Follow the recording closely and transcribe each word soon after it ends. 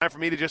for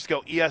me to just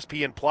go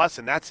ESPN Plus,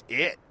 and that's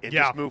it.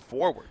 Just move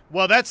forward.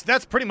 Well,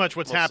 that's pretty much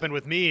what's happened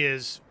with me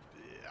is,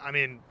 I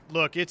mean,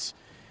 look, it's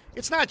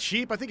not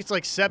cheap. I think it's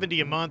like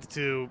 $70 a month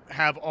to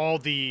have all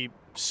the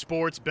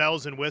sports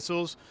bells and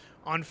whistles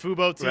on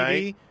Fubo TV.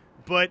 Right.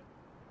 But,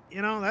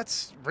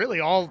 that's really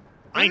all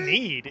I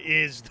need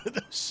is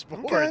the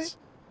sports. Okay.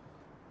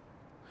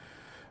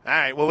 All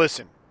right, well,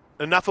 listen.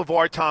 Enough of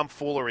our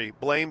tomfoolery.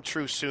 Blame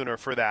True Sooner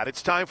for that.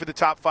 It's time for the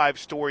top 5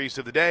 stories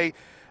of the day.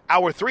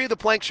 Hour 3 of the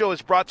Plank Show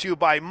is brought to you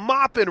by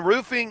Mop and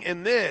Roofing,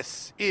 and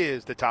this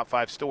is the top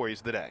 5 stories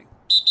of the day.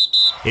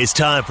 It's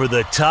time for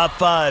the top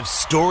 5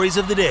 stories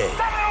of the day.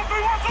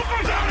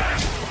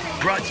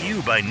 Brought to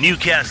you by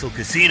Newcastle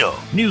Casino.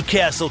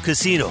 Newcastle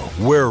Casino,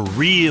 where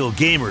real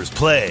gamers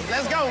play.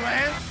 Let's go,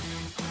 man.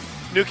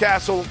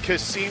 Newcastle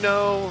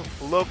Casino,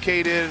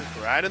 located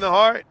right in the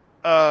heart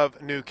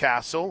of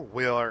Newcastle,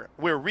 where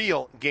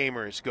real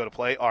gamers go to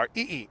play,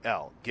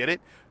 REEL. Get it?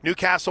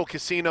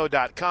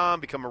 NewcastleCasino.com.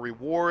 Become a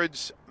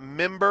rewards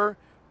member,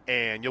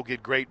 and you'll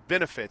get great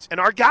benefits. And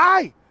our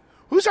guy,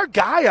 who's our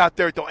guy out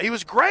there? He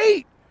was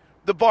great,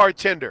 the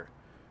bartender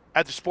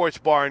at the Sports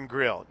Bar and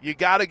Grill. You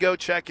got to go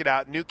check it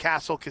out,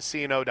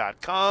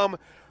 NewcastleCasino.com.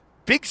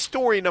 Big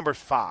story number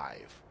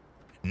 5.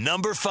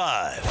 Number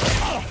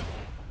 5.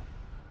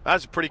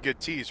 That's a pretty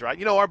good tease,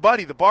 right? Our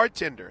buddy, the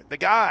bartender, the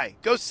guy.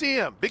 Go see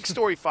him. Big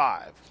story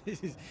 5.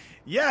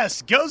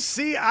 Yes, go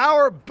see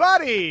our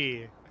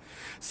buddy.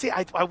 See,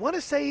 I want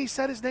to say he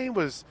said his name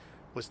was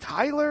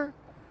Tyler,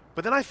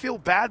 but then I feel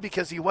bad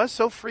because he was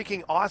so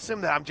freaking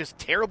awesome that I'm just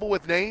terrible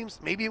with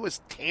names. Maybe it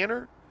was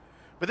Tanner.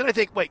 But then I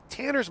think, wait,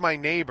 Tanner's my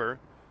neighbor.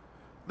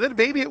 Then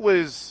maybe it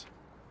was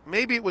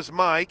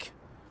Mike,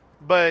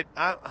 but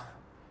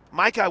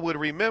Mike I would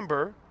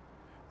remember.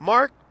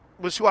 Mark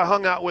was who I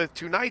hung out with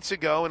 2 nights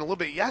ago and a little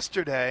bit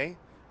yesterday.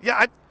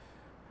 Yeah,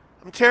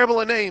 I'm terrible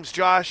at names,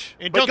 Josh.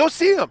 But go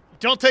see him.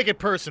 Don't take it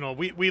personal.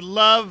 We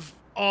love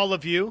all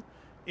of you.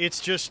 It's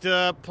just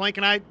Plank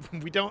and I,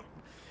 we don't.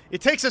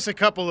 It takes us a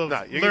couple of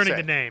learning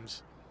the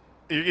names.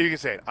 You can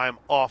say it. I'm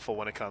awful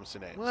when it comes to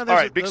names. Well, all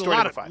right, big story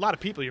number 5. A lot of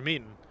people you're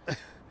meeting.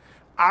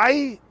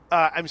 I'm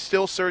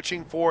still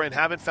searching for and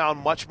haven't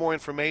found much more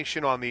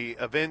information on the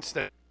events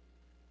that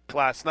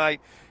last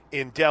night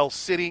in Dell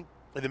City.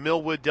 In the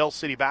Millwood Dell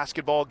City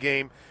basketball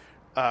game,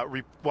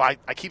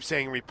 I keep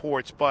saying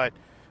reports, but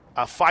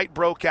a fight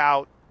broke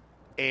out,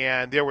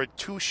 and there were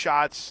 2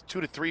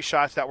 to 3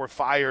 shots that were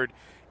fired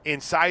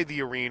inside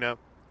the arena.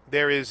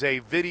 There is a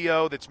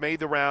video that's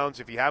made the rounds.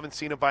 If you haven't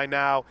seen it by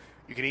now,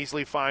 you can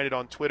easily find it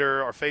on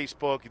Twitter or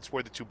Facebook. It's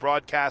where the 2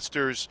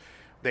 broadcasters,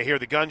 they hear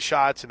the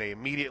gunshots, and they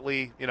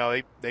immediately,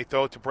 they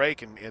throw it to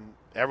break, and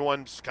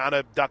everyone's kind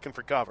of ducking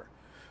for cover.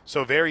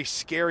 So a very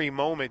scary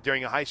moment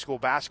during a high school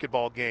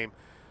basketball game.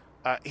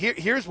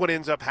 Here's what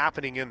ends up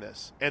happening in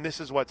this, and this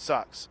is what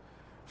sucks.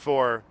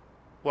 First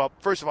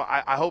of all,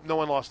 I hope no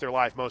one lost their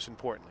life, most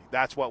importantly.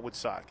 That's what would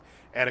suck.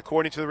 And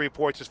according to the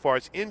reports, as far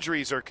as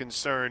injuries are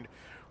concerned,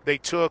 they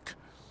took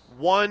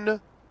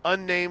one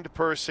unnamed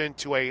person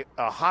to a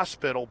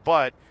hospital,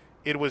 but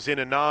it was in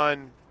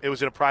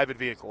a private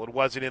vehicle. It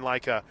wasn't in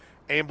like a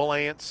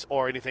ambulance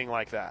or anything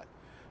like that.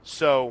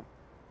 So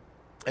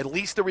at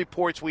least the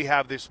reports we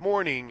have this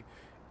morning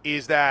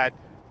is that,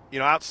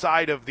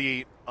 outside of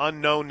the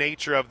unknown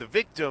nature of the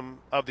victim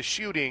of the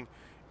shooting,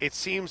 it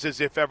seems as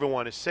if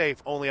everyone is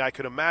safe, only I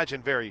could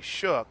imagine very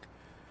shook.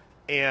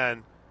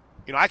 And,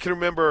 I can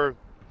remember,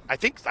 I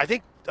think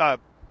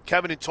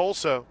Kevin in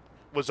Tulsa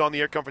was on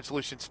the Air Comfort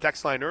Solutions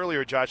text line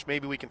earlier, Josh.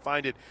 Maybe we can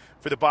find it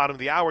for the bottom of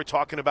the hour,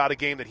 talking about a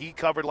game that he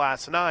covered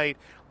last night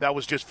that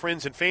was just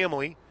friends and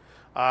family.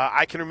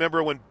 I can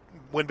remember when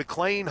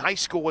McLean High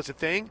School was a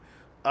thing,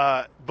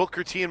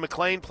 Booker T and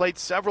McLean played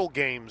several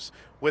games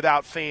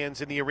without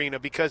fans in the arena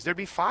because there'd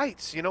be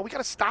fights. We got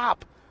to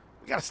stop.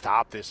 We got to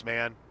stop this,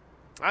 man.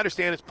 I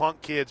understand it's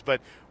punk kids,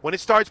 but when it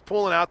starts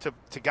pulling out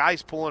to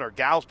guys pulling or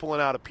gals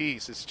pulling out a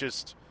piece, it's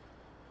just,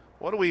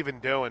 what are we even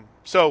doing?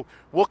 So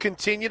we'll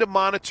continue to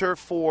monitor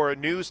for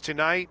news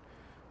tonight,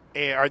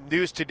 or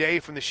news today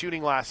from the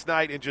shooting last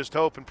night, and just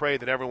hope and pray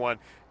that everyone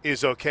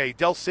is okay.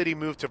 Dell City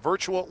moved to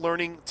virtual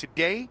learning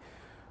today,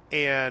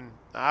 and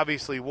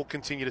obviously we'll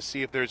continue to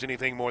see if there's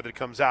anything more that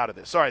comes out of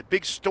this. All right,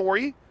 big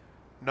story,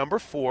 number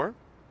 4.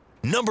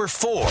 Number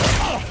 4.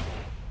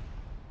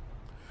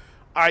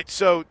 All right,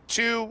 so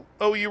 2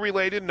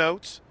 OU-related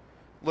notes.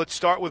 Let's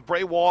start with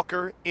Bray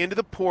Walker into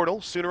the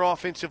portal, Sooner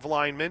offensive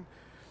lineman.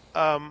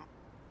 A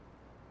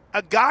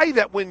guy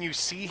that when you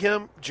see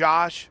him,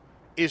 Josh,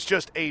 is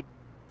just a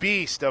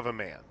beast of a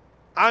man.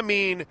 I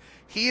mean,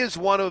 he is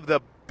one of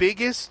the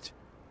biggest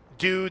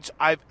dudes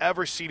I've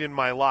ever seen in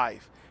my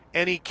life.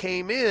 And he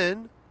came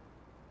in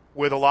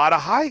with a lot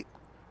of height.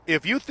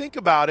 If you think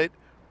about it,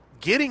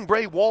 getting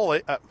Bray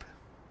Walker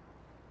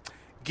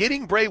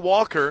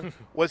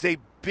was a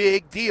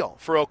big deal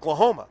for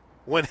Oklahoma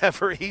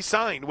whenever he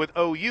signed with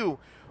OU.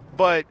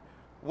 But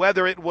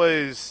whether it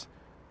was,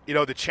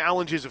 the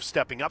challenges of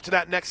stepping up to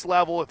that next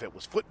level, if it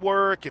was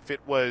footwork, if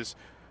it was,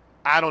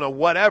 I don't know,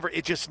 whatever,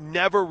 it just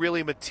never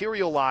really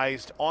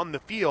materialized on the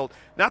field.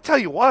 And I'll tell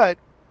you what,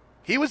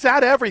 He was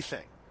at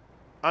everything.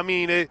 I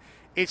mean,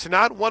 it's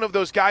not one of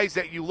those guys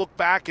that you look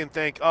back and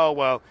think, oh,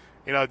 well,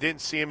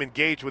 didn't see him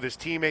engage with his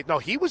teammate. No,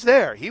 he was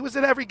there. He was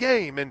at every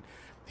game, and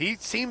he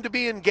seemed to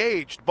be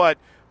engaged. But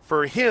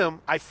for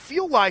him, I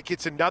feel like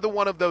it's another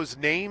one of those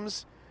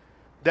names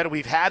that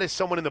we've had as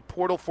someone in the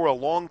portal for a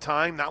long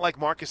time, not like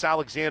Marcus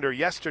Alexander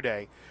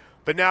yesterday,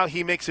 but now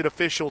he makes it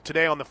official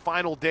today on the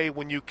final day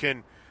when you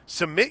can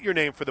submit your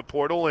name for the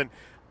portal. And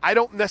I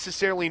don't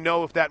necessarily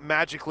know if that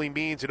magically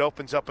means it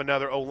opens up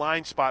another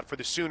O-line spot for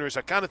the Sooners.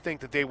 I kind of think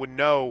that they would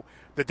know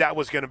that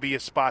was going to be a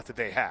spot that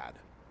they had.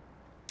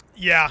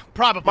 Yeah,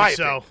 probably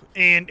so.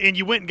 And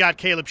you went and got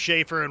Caleb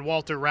Schaefer and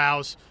Walter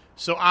Rouse.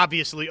 So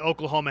obviously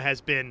Oklahoma has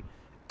been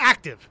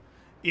active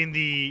in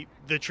the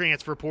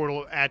transfer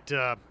portal at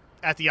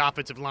the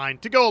offensive line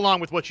to go along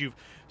with what you've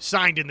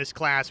signed in this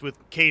class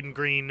with Caden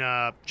Green,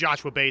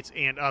 Joshua Bates,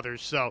 and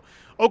others. So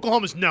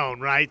Oklahoma's known,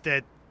 right,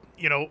 that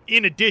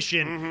in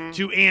addition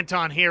to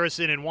Anton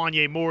Harrison and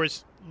Wanye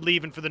Morris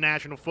leaving for the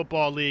National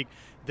Football League,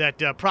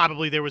 that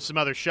probably there was some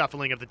other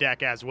shuffling of the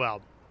deck as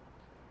well.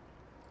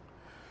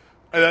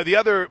 The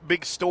other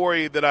big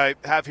story that I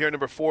have here,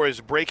 number 4, is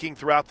breaking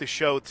throughout the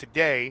show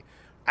today.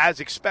 As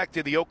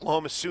expected, the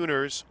Oklahoma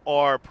Sooners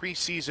are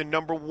preseason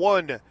number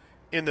 1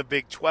 in the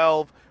Big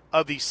 12.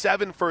 Of the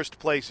 7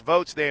 first-place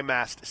votes, they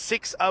amassed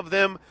 6 of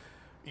them.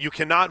 You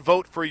cannot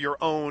vote for your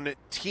own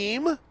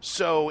team,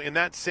 so in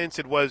that sense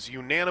it was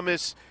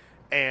unanimous,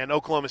 and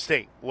Oklahoma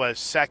State was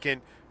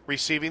second,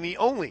 receiving the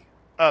only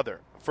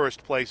other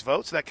first-place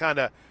vote. So that kind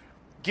of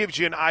gives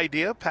you an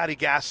idea. Patty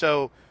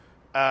Gasso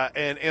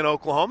and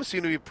Oklahoma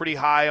seem to be pretty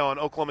high on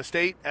Oklahoma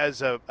State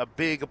as a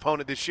big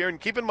opponent this year. And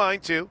keep in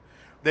mind, too,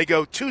 they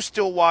go to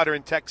Stillwater,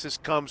 and Texas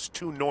comes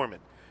to Norman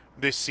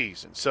this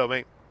season. So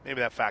maybe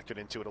that factored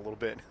into it a little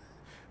bit.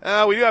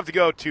 We do have to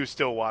go to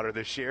Stillwater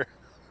this year.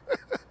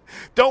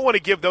 Don't want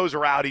to give those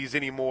rowdies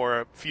any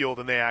more fuel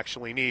than they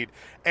actually need.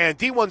 And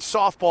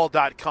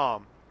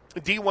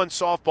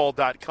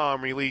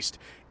D1Softball.com released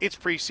its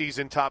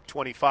preseason top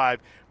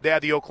 25. They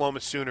had the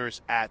Oklahoma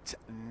Sooners at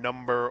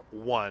number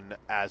 1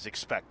 as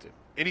expected.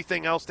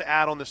 Anything else to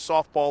add on the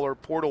softball or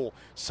portal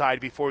side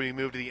before we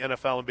move to the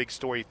NFL and Big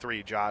Story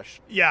 3, Josh?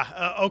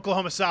 Yeah,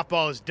 Oklahoma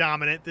softball is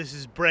dominant. This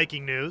is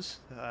breaking news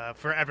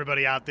for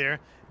everybody out there.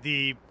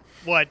 I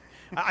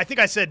think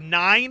I said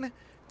 9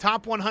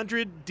 top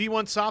 100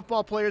 D1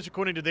 softball players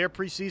according to their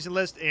preseason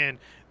list, and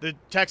the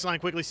text line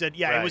quickly said,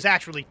 right. It was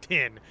actually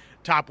 10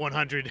 top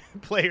 100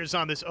 players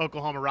on this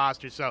Oklahoma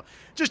roster. So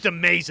just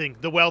amazing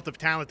the wealth of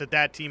talent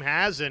that team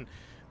has. And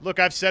look,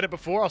 I've said it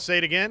before, I'll say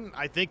it again.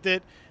 I think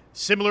that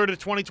similar to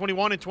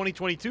 2021 and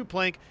 2022,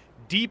 Plank,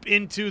 deep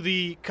into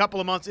the couple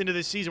of months into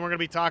this season, we're going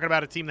to be talking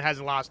about a team that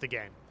hasn't lost a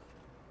game.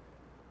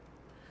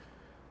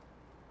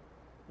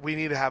 We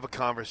need to have a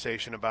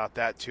conversation about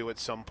that, too, at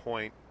some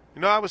point.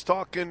 I was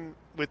talking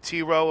with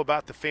T-Row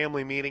about the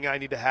family meeting I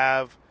need to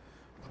have,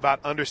 about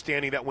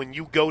understanding that when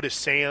you go to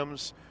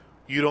Sam's,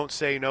 you don't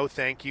say no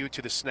thank you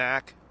to the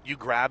snack. You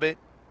grab it.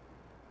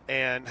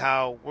 And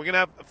how we're going to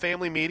have a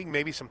family meeting,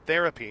 maybe some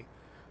therapy,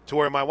 to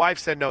where my wife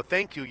said no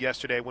thank you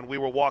yesterday when we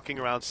were walking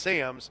around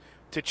Sam's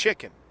to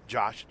chicken.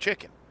 Josh,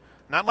 chicken.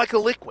 Not like a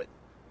liquid.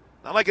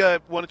 Not like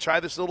want to try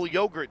this little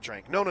yogurt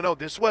drink. No.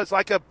 This was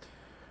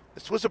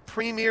a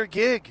premier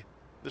gig.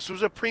 This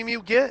was a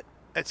premium get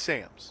at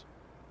Sam's.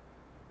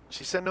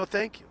 She said no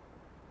thank you.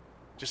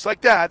 Just like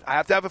that, I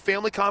have to have a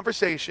family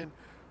conversation.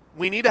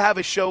 We need to have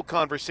a show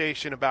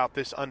conversation about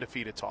this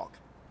undefeated talk.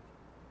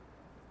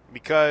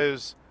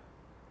 Because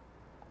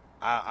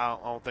I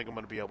don't think I'm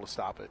going to be able to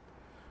stop it.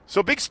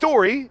 So big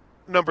story,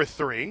 number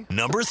 3.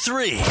 Number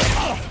 3.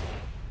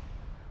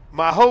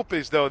 My hope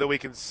is, though, that we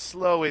can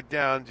slow it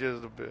down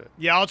just a bit.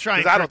 Yeah, I'll try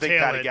and I don't think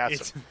Patty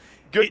Gasso.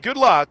 Good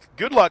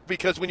luck,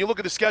 because when you look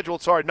at the schedule,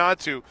 it's hard not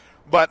to.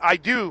 But I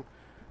do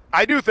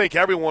think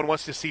everyone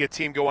wants to see a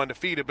team go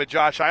undefeated. But,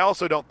 Josh, I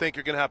also don't think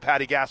you're going to have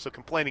Patty Gasso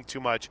complaining too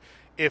much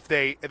if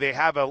they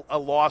have a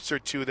loss or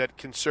two that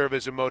can serve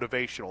as a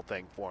motivational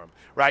thing for them,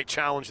 right?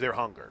 Challenge their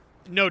hunger.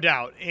 No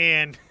doubt.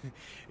 And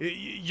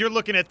you're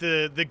looking at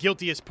the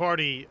guiltiest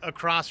party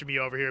across from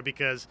you over here,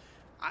 because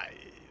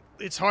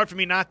it's hard for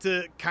me not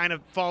to kind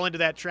of fall into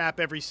that trap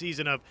every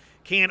season of,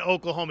 can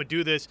Oklahoma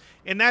do this?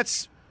 And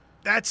that's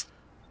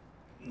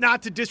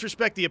not to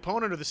disrespect the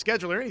opponent or the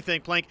schedule or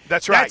anything, Plank.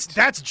 That's right.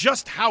 That's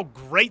just how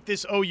great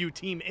this OU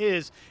team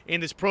is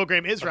and this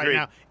program is Agreed. right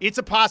now. It's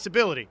a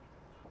possibility.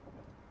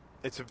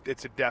 It's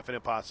a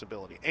definite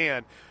possibility.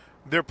 And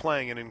they're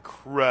playing an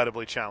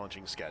incredibly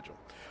challenging schedule.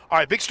 All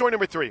right, big story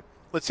number 3.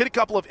 Let's hit a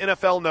couple of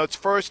NFL notes.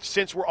 First,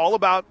 since we're all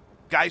about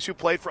guys who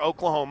played for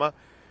Oklahoma,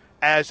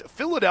 as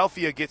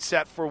Philadelphia gets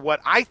set for what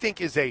I think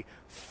is a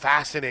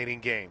fascinating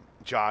game,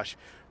 Josh,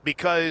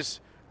 because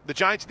the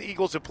Giants and the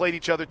Eagles have played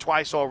each other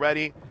twice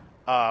already.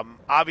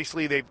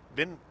 Obviously, they've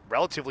been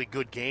relatively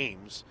good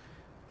games.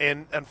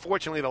 And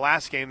unfortunately, the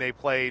last game they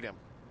played,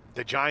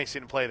 the Giants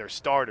didn't play their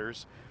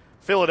starters.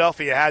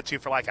 Philadelphia had to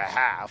for like a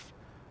half.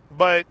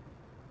 But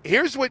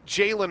here's what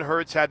Jalen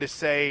Hurts had to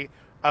say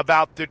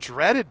about the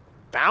dreaded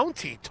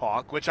bounty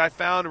talk, which I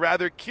found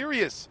rather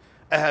curious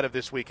ahead of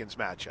this weekend's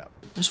matchup?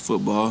 It's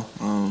football.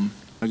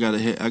 I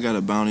got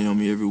a bounty on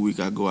me every week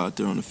I go out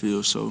there on the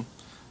field, so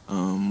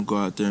go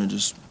out there and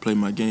just play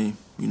my game.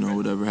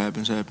 Whatever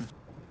happens, happens.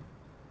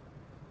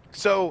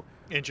 So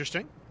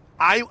interesting.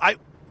 I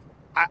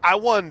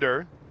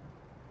wonder.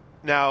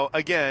 Now,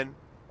 again,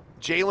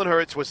 Jalen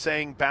Hurts was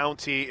saying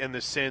bounty in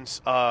the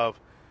sense of,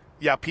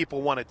 yeah,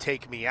 people want to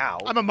take me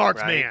out. I'm a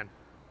marked right? man.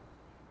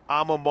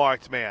 I'm a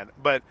marked man,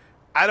 but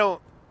I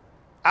don't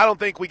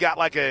think we got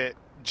like a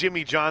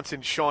Jimmy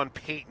Johnson, Sean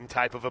Payton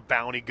type of a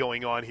bounty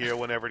going on here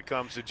whenever it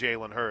comes to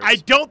Jalen Hurts. I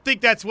don't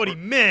think that's what he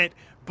meant,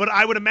 but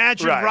I would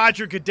imagine right.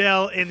 Roger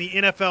Goodell in the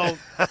NFL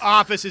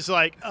office is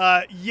like,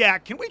 yeah,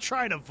 can we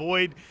try and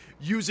avoid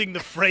using the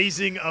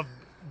phrasing of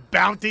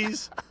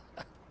bounties?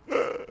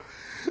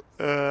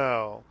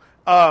 Oh.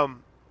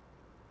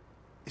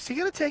 Is he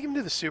going to take him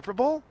to the Super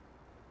Bowl?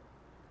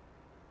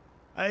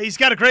 He's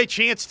got a great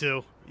chance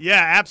to.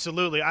 Yeah,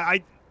 absolutely.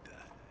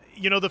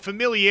 The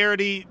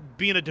familiarity,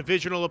 being a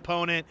divisional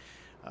opponent,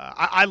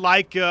 I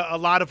like a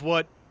lot of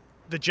what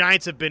the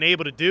Giants have been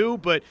able to do.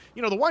 But,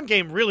 the one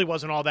game really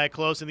wasn't all that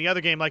close. And the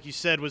other game, like you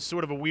said, was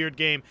sort of a weird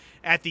game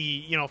at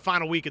the,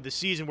 final week of the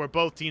season where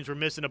both teams were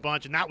missing a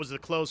bunch, and that was the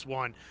close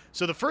one.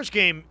 So the first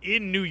game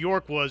in New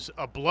York was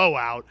a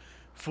blowout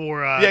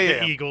for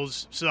the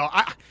Eagles. So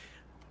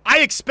I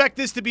expect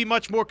this to be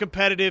much more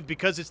competitive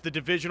because it's the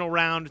divisional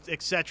round,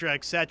 et cetera,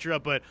 et cetera.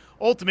 But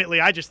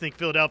ultimately, I just think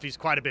Philadelphia's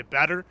quite a bit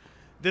better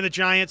than the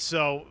Giants.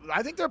 So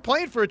I think they're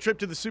playing for a trip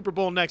to the Super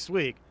Bowl next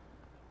week.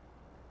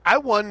 I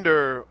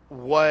wonder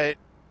what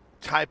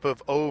type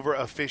of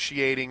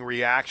over-officiating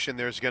reaction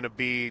there's going to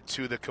be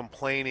to the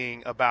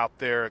complaining about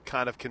their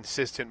kind of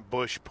consistent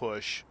Bush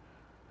push.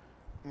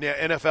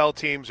 NFL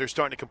teams are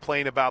starting to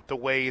complain about the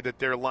way that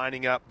they're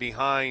lining up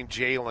behind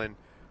Jalen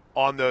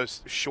on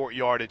those short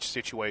yardage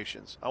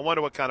situations. I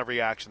wonder what kind of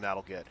reaction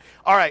that'll get.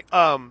 All right,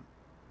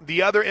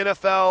 the other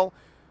NFL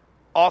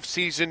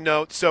off-season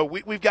note. So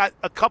we've got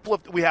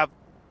we have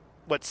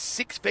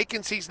 6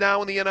 vacancies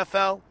now in the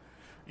NFL.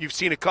 You've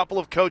seen a couple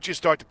of coaches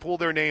start to pull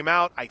their name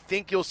out. I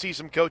think you'll see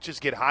some coaches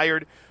get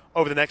hired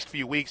over the next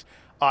few weeks.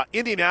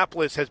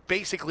 Indianapolis has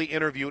basically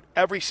interviewed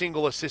every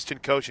single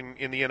assistant coach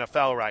in the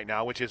NFL right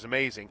now, which is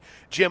amazing.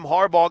 Jim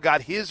Harbaugh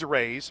got his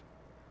raise,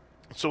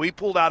 so he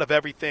pulled out of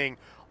everything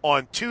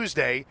on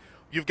Tuesday.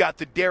 You've got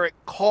the Derek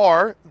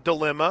Carr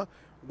dilemma,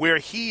 where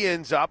he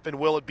ends up, and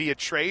will it be a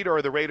trade, or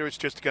are the Raiders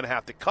just going to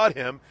have to cut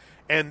him?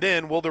 And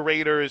then will the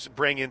Raiders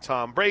bring in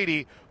Tom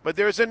Brady? But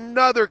there's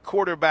another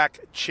quarterback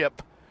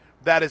chip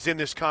that is in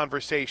this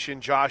conversation,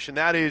 Josh, and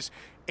that is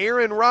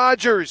Aaron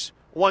Rodgers,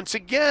 once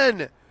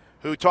again,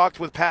 who talked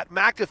with Pat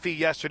McAfee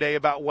yesterday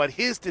about what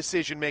his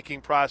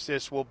decision-making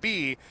process will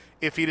be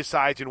if he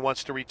decides and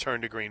wants to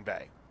return to Green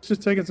Bay. It's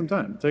just taking some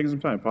time,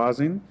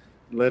 pausing,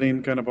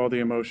 letting kind of all the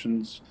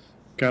emotions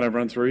kind of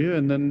run through you,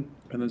 and then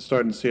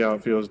starting to see how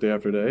it feels day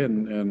after day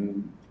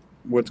and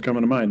what's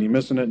coming to mind. You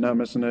missing it, not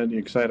missing it, you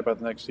excited about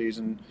the next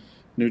season,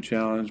 new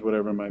challenge,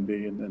 whatever it might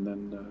be, and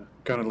then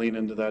kind of lean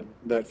into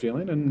that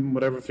feeling, and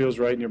whatever feels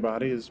right in your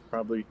body is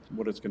probably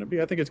what it's going to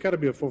be. I think it's got to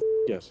be a full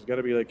yes. It's got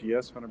to be like a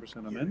yes,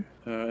 100% I'm in.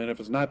 And if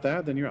it's not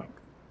that, then you're out.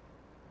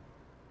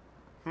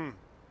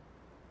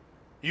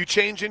 You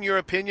changing your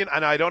opinion?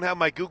 And I don't have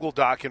my Google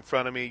Doc in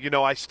front of me.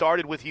 I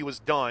started with he was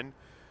done.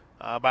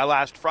 By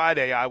last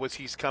Friday,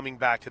 he's coming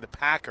back to the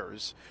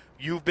Packers.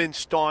 You've been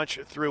staunch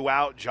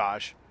throughout,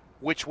 Josh.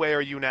 Which way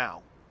are you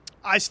now?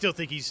 I still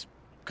think he's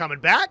coming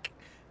back,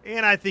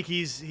 and I think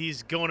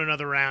he's going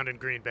another round in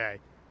Green Bay.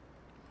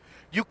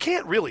 You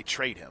can't really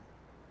trade him.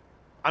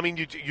 I mean,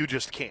 you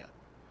just can't.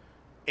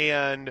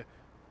 And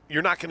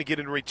you're not going to get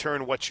in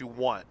return what you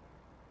want.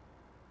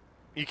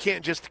 You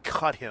can't just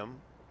cut him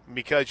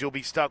because you'll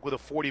be stuck with a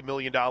 $40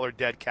 million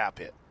dead cap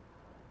hit.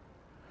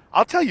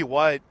 I'll tell you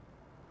what,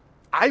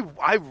 I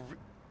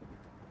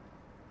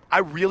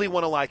really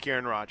want to like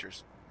Aaron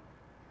Rodgers.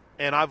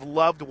 And I've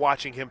loved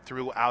watching him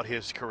throughout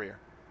his career.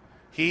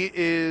 He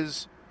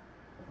is,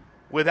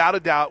 without a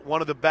doubt,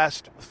 one of the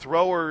best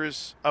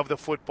throwers of the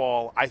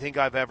football I think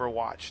I've ever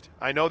watched.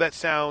 I know that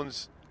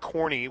sounds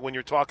corny when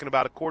you're talking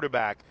about a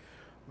quarterback,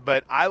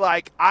 but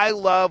I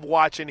love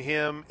watching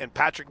him and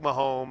Patrick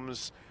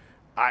Mahomes.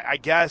 I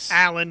guess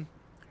Allen.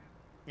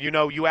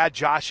 You add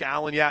Josh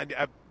Allen. Yeah,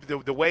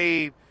 the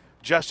way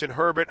Justin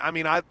Herbert. I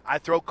mean, I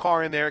throw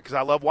Carr in there because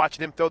I love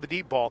watching him throw the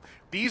deep ball.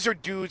 These are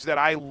dudes that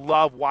I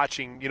love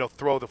watching,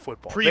 throw the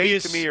football. They,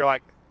 to me, are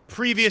like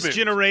previous smooth.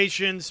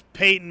 Generations,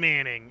 Peyton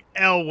Manning,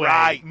 Elway,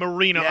 right.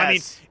 Marino. Yes. I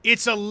mean,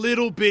 it's a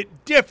little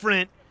bit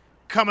different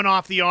coming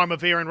off the arm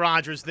of Aaron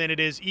Rodgers than it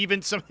is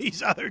even some of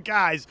these other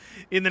guys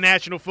in the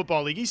National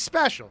Football League. He's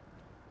special.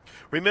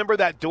 Remember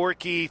that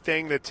dorky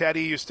thing that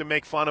Teddy used to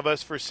make fun of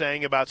us for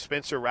saying about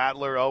Spencer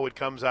Rattler? Oh, it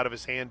comes out of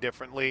his hand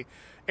differently.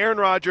 Aaron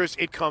Rodgers,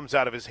 it comes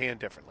out of his hand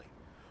differently.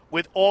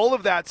 With all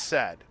of that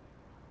said,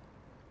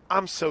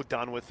 I'm so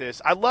done with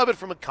this. I love it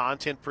from a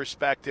content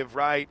perspective,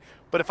 right?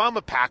 But if I'm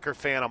a Packer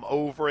fan, I'm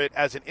over it.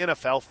 As an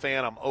NFL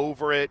fan, I'm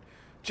over it.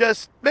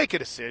 Just make a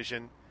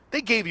decision.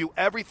 They gave you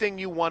everything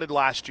you wanted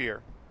last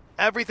year.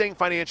 everything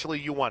financially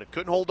you wanted.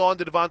 Couldn't hold on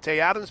to Davante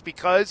Adams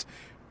because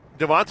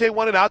Davante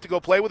wanted out to go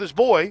play with his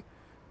boy,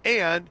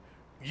 and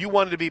you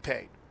wanted to be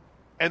paid.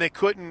 And they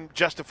couldn't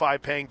justify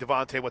paying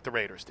Davante what the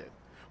Raiders did.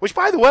 Which,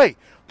 by the way,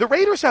 the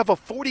Raiders have a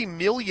 $40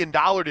 million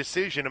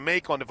decision to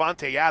make on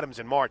Davante Adams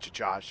in March,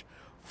 Josh.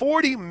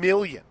 $40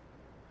 million.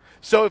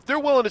 So if they're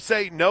willing to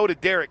say no to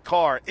Derek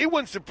Carr, it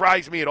wouldn't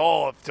surprise me at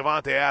all if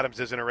Davante Adams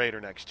isn't a Raider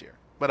next year.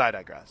 But I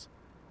digress.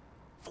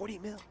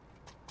 $40 million.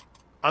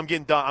 I'm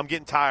getting done. I'm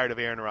getting tired of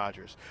Aaron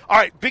Rodgers. All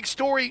right, big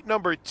story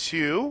number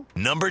 2.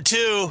 Number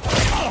 2.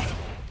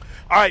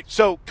 All right,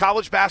 so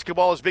college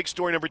basketball is big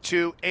story number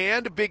 2,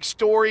 and big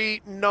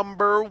story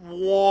number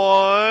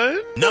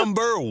 1.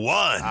 Number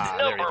 1.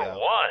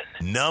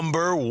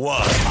 Number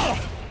 1.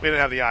 We didn't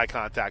have the eye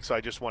contact, so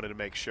I just wanted to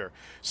make sure.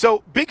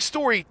 So big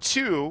story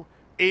 2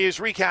 is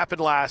recapping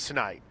last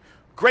night.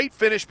 Great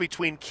finish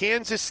between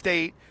Kansas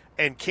State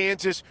and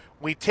Kansas.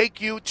 We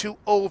take you to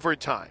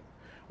overtime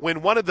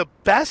when one of the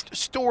best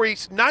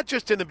stories, not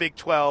just in the Big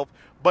 12,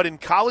 but in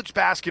college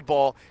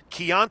basketball,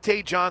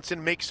 Keontae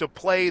Johnson makes a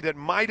play that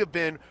might have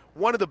been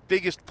one of the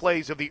biggest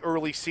plays of the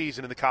early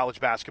season in the college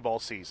basketball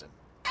season.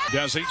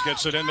 Desi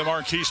gets it into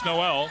Marquise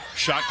Noel.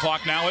 Shot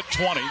clock now at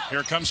 20.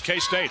 Here comes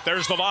K-State.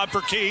 There's the lob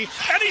for Key,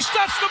 and he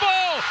stuffs the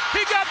ball.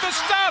 He got the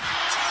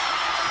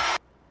stuff.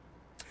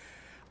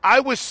 I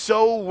was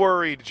so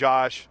worried,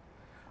 Josh.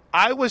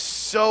 I was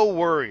so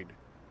worried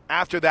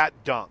after that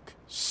dunk.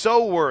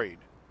 So worried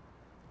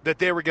that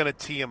they were going to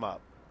tee him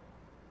up.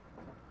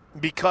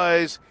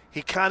 Because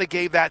he kind of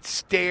gave that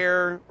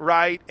stare,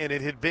 right? And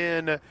it had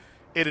been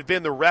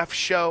the ref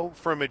show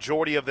for a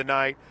majority of the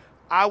night.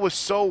 I was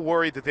so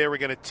worried that they were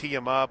going to tee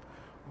him up.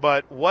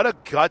 But what a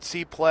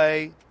gutsy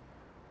play.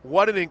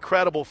 What an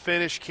incredible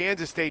finish.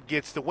 Kansas State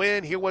gets the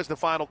win. Here was the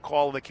final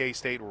call on the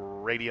K-State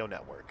Radio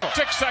Network.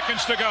 6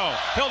 seconds to go.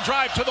 He'll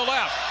drive to the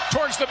left,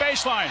 towards the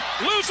baseline.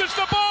 Loses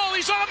the ball.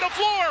 He's on the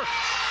floor.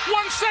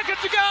 1 second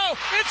to go.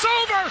 It's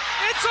over.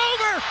 It's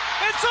over.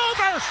 It's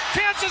over.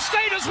 Kansas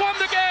State has won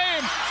the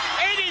game.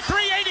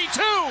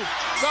 83-82.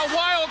 The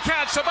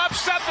Wildcats have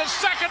upset the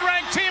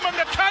second-ranked team in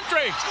the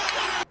country.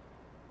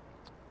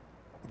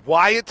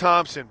 Wyatt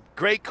Thompson,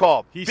 great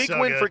call. He's Big so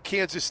win good. for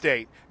Kansas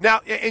State. Now,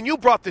 and you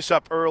brought this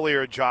up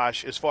earlier,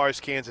 Josh, as far as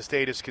Kansas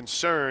State is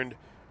concerned.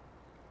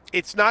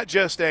 It's not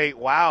just a,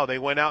 wow, they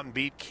went out and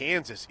beat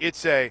Kansas.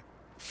 It's a,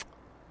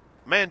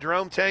 man,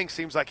 Jerome Tang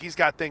seems like he's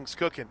got things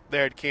cooking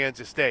there at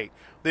Kansas State.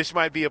 This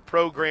might be a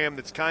program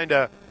that's kind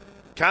of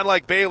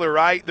like Baylor,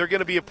 right? They're going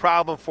to be a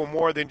problem for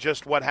more than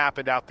just what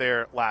happened out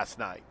there last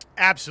night.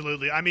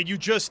 Absolutely. I mean, you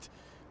just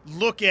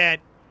look at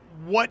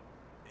what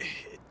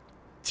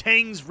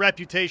Tang's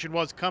reputation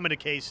was coming to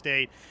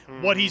K-State,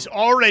 what he's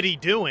already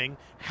doing,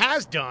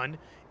 has done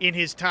in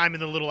his time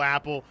in the Little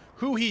Apple,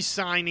 who he's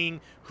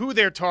signing, who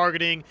they're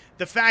targeting,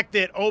 the fact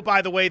that, oh,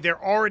 by the way,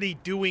 they're already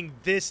doing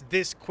this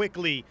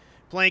quickly,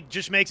 Plank,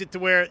 just makes it to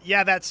where,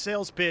 yeah, that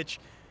sales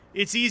pitch,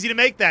 it's easy to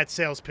make that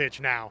sales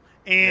pitch now.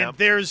 And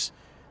there's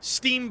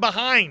steam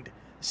behind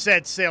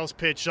said sales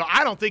pitch. So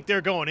I don't think they're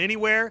going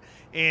anywhere.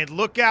 And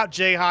look out,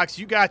 Jayhawks,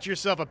 you got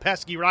yourself a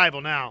pesky rival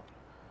now.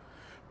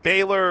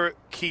 Baylor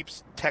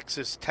keeps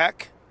Texas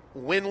Tech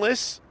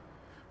winless,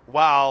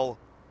 while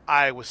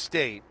Iowa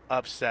State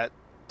upset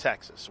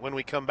Texas. When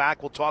we come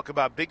back, we'll talk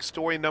about big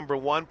story number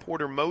 1.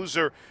 Porter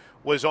Moser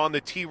was on the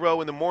T-Row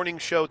in the morning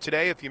show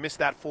today. If you missed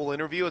that full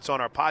interview, it's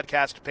on our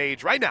podcast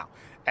page right now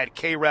at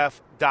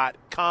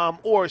kref.com,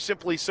 or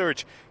simply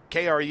search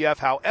KREF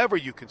however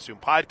you consume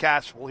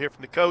podcasts. We'll hear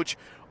from the coach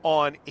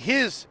on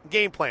his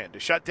game plan to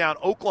shut down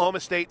Oklahoma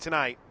State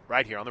tonight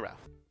right here on the Ref.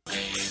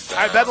 All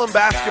right, Bedlam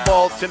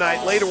basketball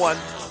tonight. Later one.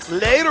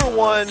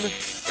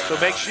 So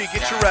make sure you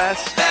get your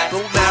rest, a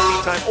little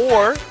nappy time,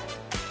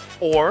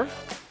 or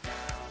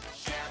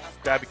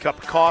grab a cup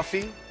of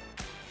coffee,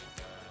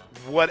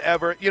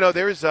 whatever. You know,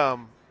 there's a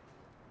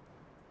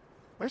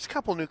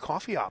couple new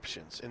coffee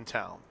options in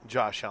town,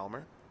 Josh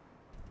Helmer,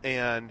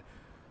 and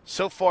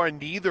so far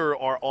neither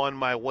are on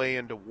my way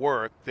into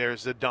work.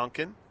 There's the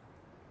Dunkin'.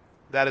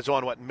 That is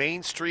on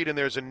Main Street, and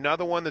there's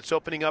another one that's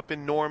opening up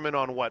in Norman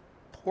on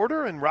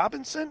Porter and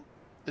Robinson?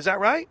 Is that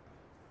right?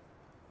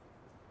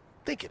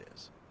 I think it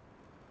is.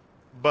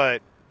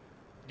 But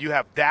you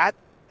have that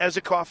as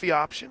a coffee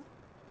option.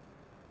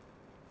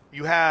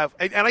 You have,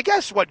 and I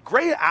guess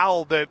Gray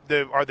Owl, is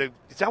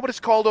that what it's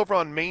called over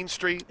on Main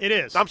Street? It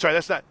is. I'm sorry,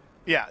 that's not.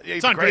 Yeah,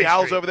 it's on Gray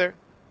Owl's Street. over there.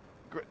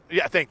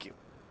 Yeah, thank you.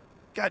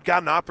 Got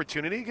an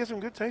opportunity to get some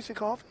good tasting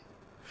coffee.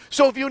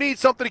 So if you need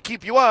something to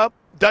keep you up,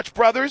 Dutch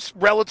Brothers,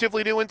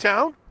 relatively new in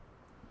town.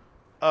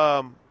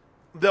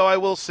 Though I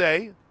will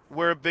say,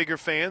 we're bigger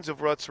fans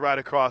of what's right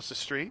across the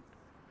street.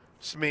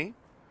 It's me.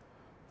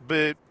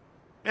 But,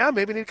 yeah,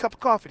 maybe need a cup of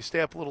coffee to stay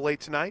up a little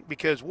late tonight,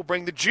 because we'll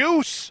bring the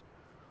juice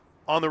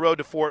on the road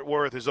to Fort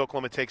Worth as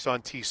Oklahoma takes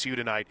on TCU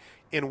tonight.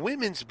 In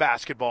women's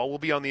basketball, we'll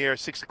be on the air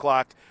 6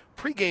 o'clock.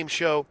 Pregame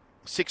show,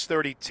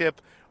 6:30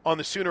 tip on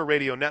the Sooner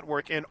Radio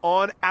Network and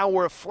on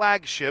our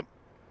flagship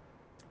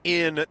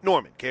in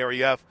Norman,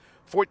 KREF,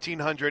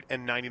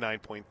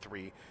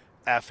 1499.3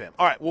 FM.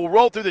 All right, we'll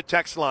roll through the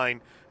text line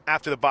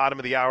after the bottom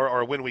of the hour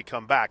or when we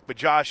come back. But,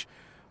 Josh,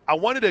 I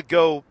wanted to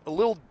go a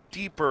little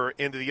deeper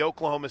into the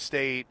Oklahoma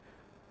State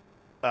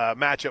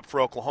matchup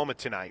for Oklahoma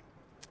tonight.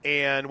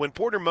 And when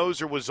Porter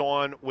Moser was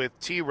on with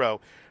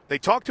T-Row, they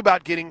talked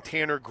about getting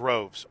Tanner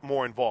Groves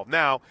more involved.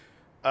 Now,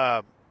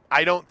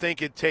 I don't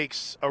think it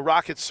takes a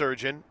rocket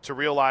surgeon to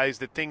realize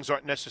that things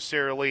aren't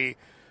necessarily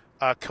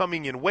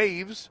coming in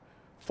waves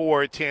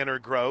for Tanner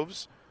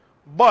Groves,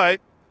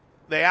 but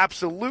they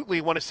absolutely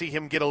want to see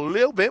him get a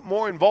little bit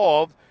more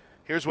involved.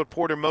 Here's what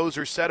Porter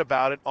Moser said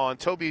about it on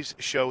Toby's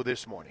show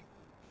this morning.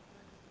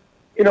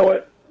 You know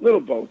what? Little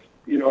both.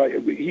 You know,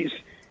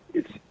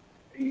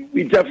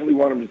 we definitely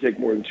want him to take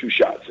more than 2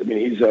 shots. I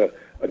mean, he's a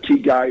key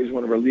guy. He's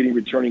one of our leading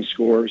returning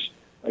scorers.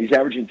 He's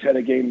averaging 10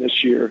 a game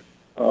this year.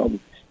 You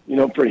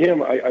know, for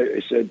him,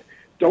 I said,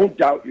 don't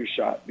doubt your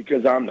shot,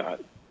 because I'm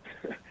not.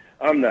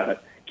 I'm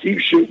not. Keep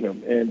shooting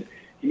him. And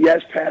he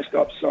has passed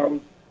up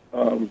some,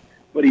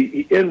 but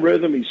he in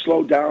rhythm. He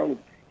slowed down.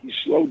 He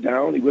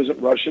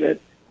wasn't rushing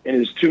it. And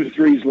his 2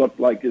 threes looked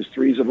like his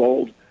threes of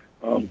old.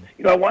 You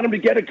know, I want him to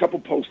get a couple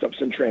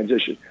post-ups in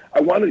transition. I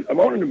want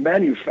him to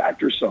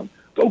manufacture some.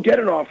 Go get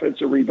an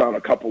offensive rebound,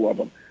 a couple of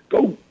them.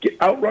 Go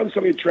outrun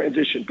some of your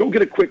transition. Go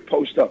get a quick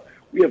post-up.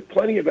 We have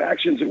plenty of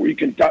actions where you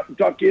can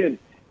duck in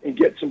and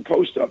get some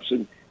post-ups.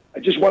 And I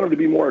just want him to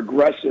be more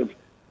aggressive,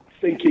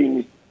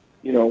 thinking,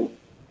 you know,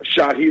 a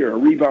shot here, a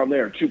rebound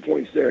there, 2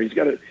 points there. He's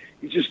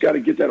just got to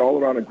get that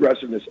all-around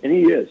aggressiveness, and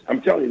he is.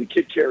 I'm telling you, the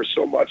kid cares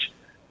so much,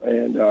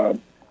 and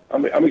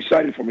I'm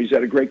excited for him. He's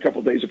had a great couple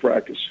of days of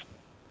practice.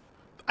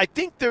 I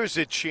think there's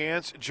a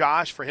chance,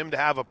 Josh, for him to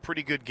have a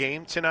pretty good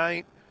game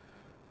tonight.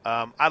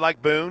 I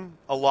like Boone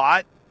a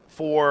lot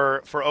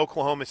for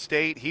Oklahoma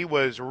State. He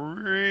was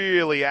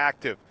really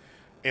active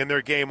in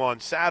their game on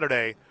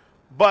Saturday.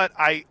 But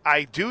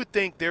I do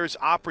think there's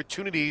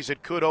opportunities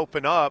that could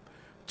open up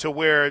to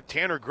where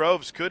Tanner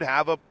Groves could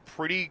have a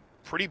pretty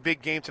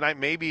big game tonight,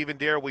 maybe even,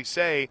 dare we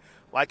say,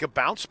 like a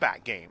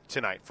bounce-back game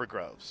tonight for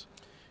Groves.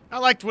 I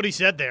liked what he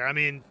said there. I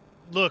mean,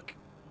 look,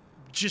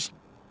 just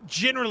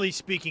generally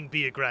speaking,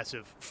 be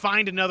aggressive.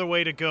 Find another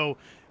way to go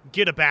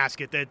get a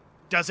basket that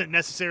doesn't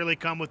necessarily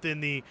come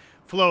within the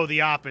flow of the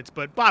offense.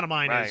 But bottom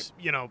line is,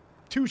 you know,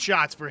 2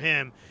 shots for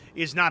him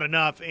is not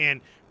enough. And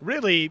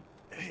really,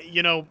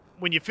 you know,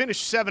 when you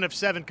finish 7 of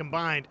 7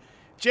 combined,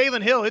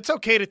 Jalen Hill, it's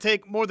okay to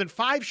take more than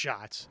 5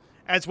 shots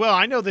as well.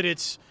 I know that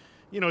it's,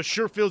 you know,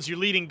 Sherfield's your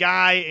leading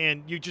guy,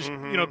 and you just,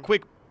 you know,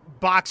 quick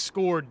box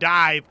score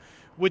dive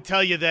would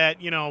tell you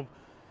that, you know,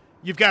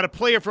 you've got a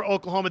player for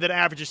Oklahoma that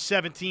averages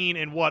 17,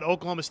 and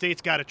Oklahoma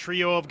State's got a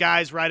trio of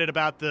guys right at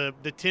about the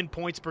 10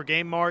 points per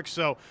game mark.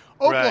 So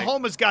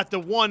Oklahoma's got the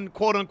one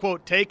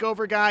quote-unquote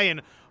takeover guy,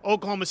 and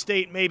Oklahoma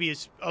State maybe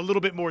is a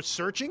little bit more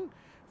searching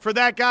for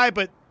that guy.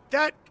 But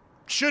that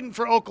shouldn't,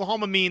 for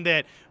Oklahoma, mean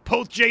that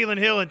both Jalen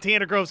Hill and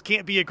Tanner Groves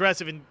can't be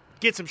aggressive and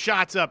get some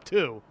shots up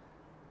too.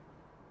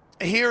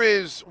 Here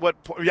is what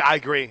 – I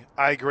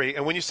agree.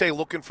 And when you say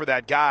looking for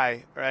that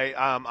guy, right,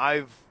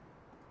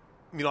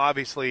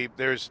 obviously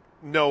there's –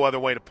 no other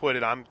way to put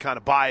it. I'm kind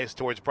of biased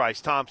towards Bryce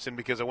Thompson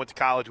because I went to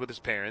college with his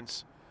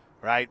parents,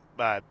 right?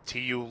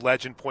 TU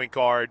legend point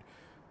guard,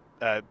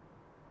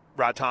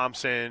 Rod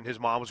Thompson. His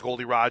mom was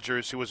Goldie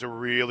Rogers, who was a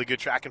really good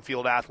track and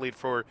field athlete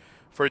for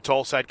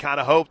Tulsa. I'd kind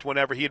of hoped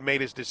whenever he had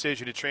made his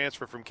decision to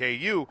transfer from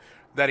KU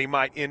that he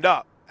might end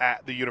up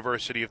at the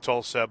University of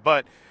Tulsa.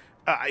 But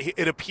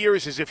it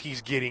appears as if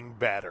he's getting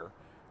better,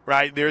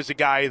 right? There's a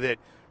guy that,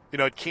 you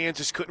know, at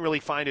Kansas couldn't really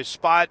find his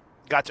spot,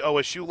 got to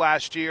OSU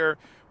last year.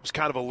 It was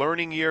kind of a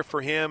learning year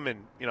for him,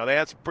 and, you know, they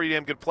had some pretty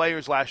damn good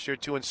players last year,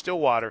 too, in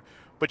Stillwater.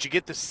 But you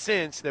get the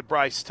sense that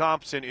Bryce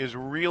Thompson is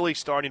really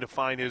starting to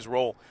find his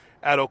role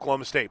at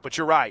Oklahoma State. But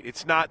you're right.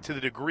 It's not to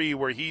the degree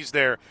where he's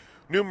their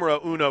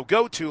numero uno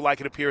go-to like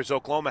it appears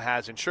Oklahoma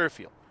has in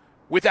Sherfield.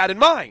 With that in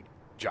mind,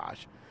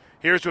 Josh,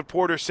 here's what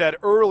Porter said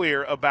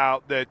earlier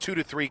about the 2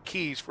 to 3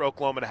 keys for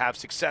Oklahoma to have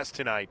success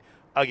tonight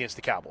against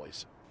the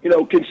Cowboys. You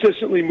know,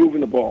 consistently moving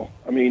the ball.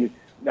 I mean,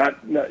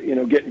 not you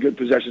know, getting good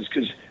possessions,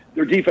 because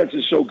their defense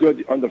is so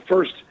good. On the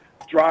first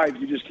drive,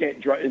 you just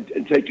can't drive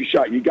and take your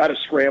shot. You got to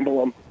scramble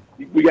them.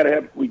 We got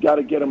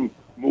to get them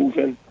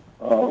moving.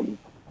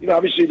 You know,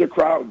 obviously the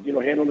crowd. You know,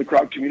 handling the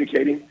crowd,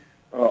 communicating,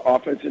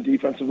 offense and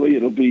defensively.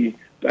 It'll be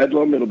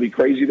bedlam. It'll be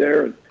crazy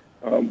there.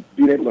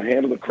 Being able to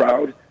handle the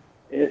crowd,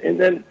 and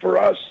then for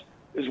us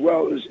as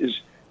well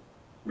is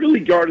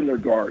really guarding their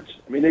guards.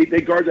 I mean,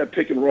 they guard that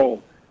pick and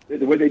roll.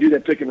 The way they do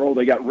that pick and roll,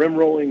 they got rim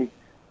rolling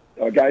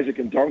guys that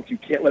can dunk. You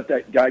can't let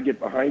that guy get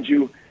behind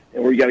you,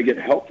 and where you got to get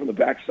help from the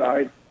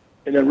backside.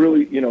 And then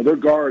really, you know, their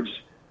guards,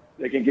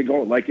 they can get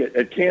going. Like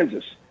at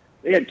Kansas,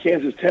 they had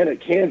Kansas 10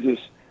 at Kansas.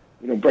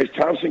 You know, Bryce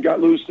Thompson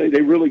got loose. They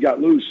really got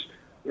loose.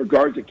 Their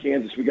guards at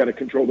Kansas, we got to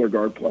control their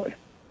guard play.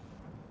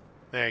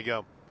 There you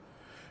go.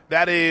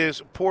 That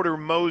is Porter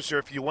Moser.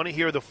 If you want to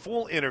hear the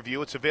full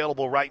interview, it's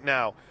available right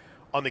now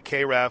on the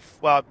KREF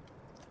website,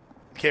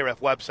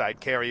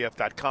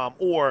 KREF.com,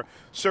 or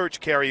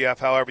search KREF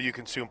however you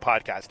consume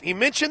podcast. He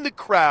mentioned the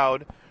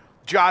crowd.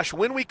 Josh,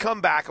 when we come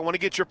back, I want to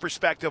get your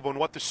perspective on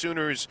what the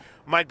Sooners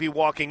might be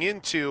walking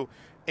into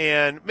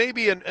and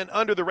maybe an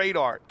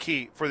under-the-radar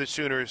key for the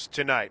Sooners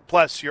tonight.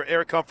 Plus, your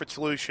Air Comfort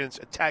Solutions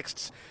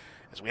texts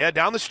as we head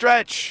down the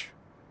stretch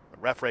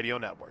on Ref Radio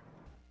Network.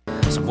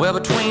 Somewhere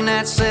between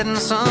that set and the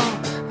sun,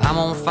 I'm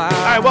on fire.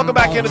 All right, welcome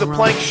back into the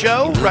Plank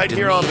Show right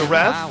here on the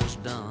Ref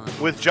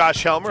with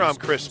Josh Helmer. I'm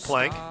Chris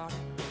Plank.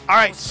 All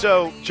right,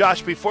 so,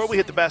 Josh, before we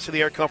hit the best of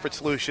the Air Comfort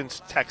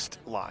Solutions text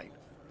line,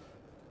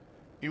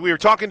 we were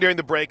talking during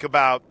the break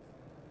about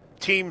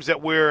teams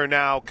that we're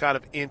now kind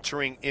of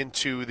entering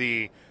into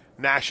the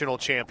national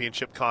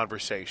championship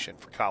conversation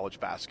for college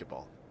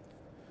basketball.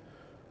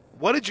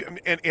 What did you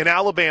in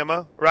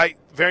Alabama, right?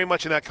 Very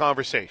much in that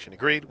conversation.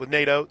 Agreed with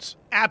Nate Oates?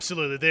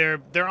 Absolutely.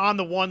 They're on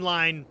the one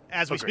line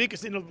as we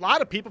speak. And a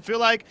lot of people feel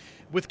like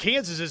with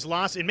Kansas's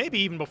loss, and maybe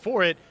even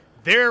before it,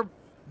 they're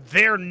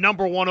their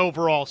number one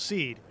overall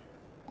seed.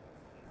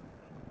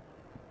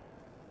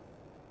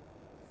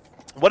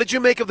 What did you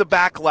make of the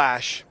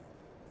backlash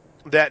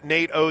that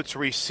Nate Oates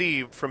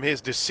received from his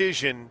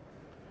decision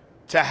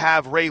to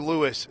have Ray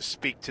Lewis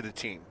speak to the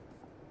team?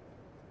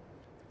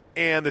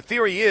 And the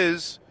theory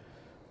is,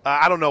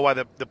 I don't know why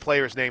the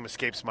player's name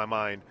escapes my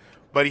mind,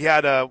 but he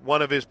had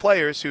one of his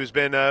players who's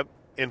been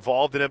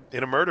involved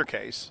in a murder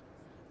case.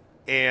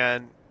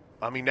 And,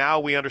 I mean, now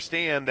we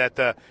understand that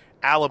the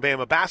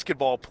Alabama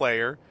basketball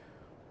player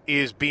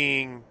is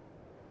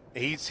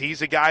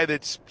he's a guy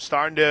that's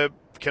starting to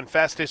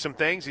confess to some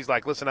things. He's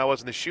like, listen, I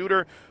wasn't the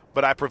shooter,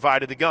 but I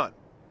provided the gun.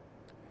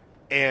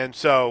 And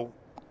so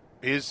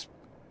his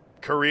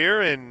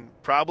career and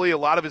probably a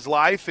lot of his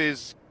life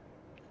his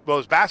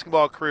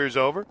basketball career is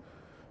over,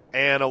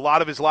 and a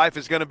lot of his life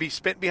is going to be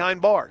spent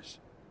behind bars.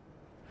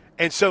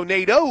 And so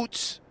Nate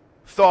Oates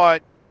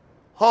thought,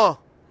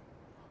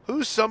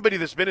 who's somebody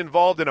that's been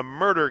involved in a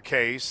murder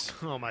case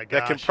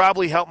that can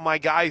probably help my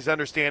guys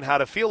understand how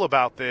to feel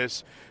about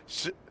this?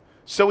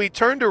 So he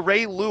turned to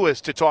Ray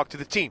Lewis to talk to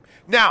the team.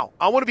 Now,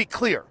 I want to be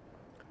clear.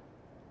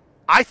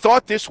 I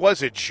thought this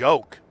was a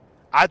joke.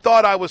 I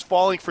thought I was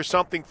falling for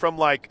something from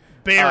like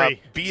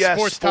Barry,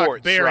 BS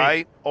Sports,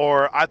 right?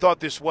 Or I thought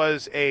this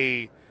was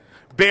a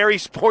Barry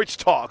Sports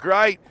Talk,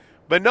 right?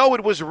 But no,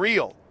 it was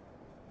real.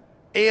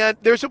 And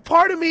there's a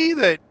part of me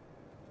that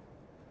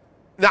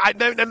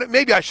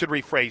maybe I should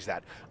rephrase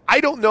that.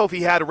 I don't know if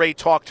he had Ray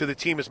talk to the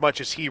team as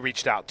much as he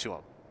reached out to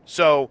him.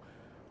 So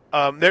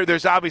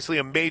there's obviously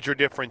a major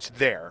difference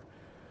there.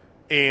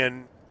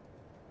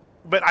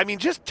 But, I mean,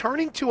 just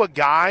turning to a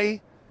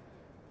guy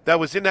that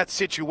was in that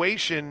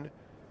situation,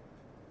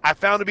 I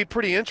found to be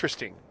pretty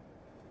interesting,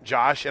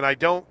 Josh, and I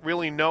don't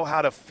really know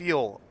how to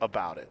feel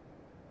about it.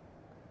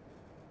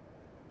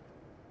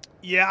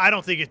 Yeah, I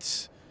don't think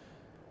it's...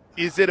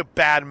 Is it a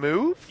bad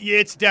move? Yeah,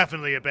 it's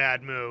definitely a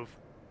bad move.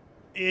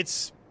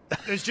 There's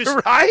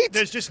just right?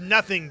 There's just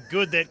nothing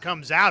good that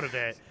comes out of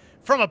it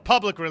from a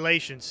public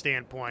relations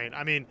standpoint.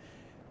 I mean,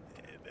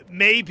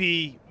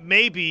 maybe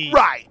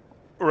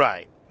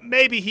right.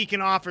 Maybe he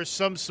can offer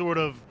some sort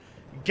of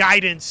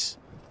guidance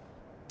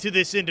to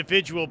this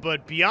individual,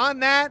 but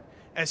beyond that,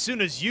 as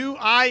soon as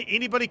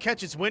anybody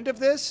catches wind of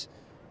this,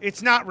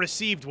 it's not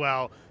received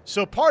well.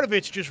 So part of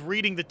it's just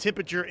reading the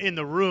temperature in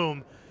the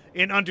room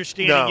and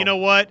understanding, you know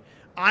what,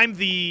 I'm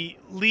the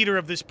leader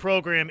of this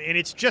program, and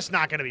it's just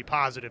not going to be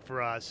positive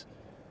for us.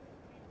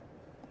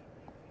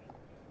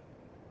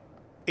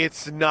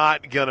 It's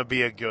not going to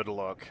be a good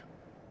look.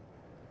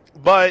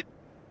 But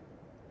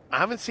I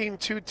haven't seen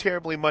too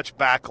terribly much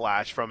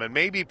backlash from it.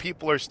 Maybe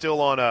people are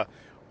still on a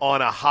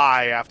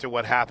high after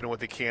what happened with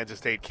the Kansas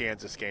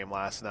State-Kansas game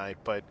last night.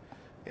 But,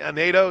 yeah,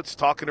 Nate Oates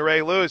talking to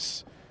Ray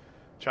Lewis,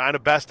 trying to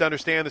best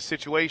understand the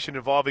situation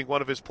involving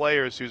one of his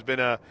players who's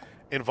been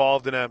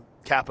involved in a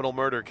capital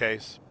murder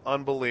case.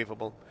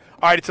 Unbelievable.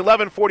 All right, it's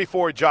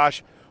 11:44,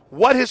 Josh.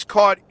 What has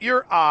caught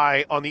your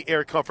eye on the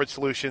Air Comfort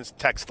Solutions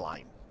text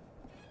line?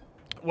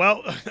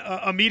 Well,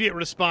 immediate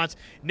response,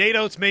 Nate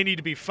Oates may need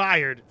to be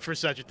fired for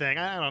such a thing.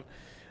 I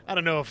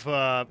don't know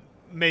if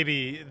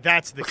maybe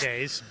that's the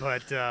case,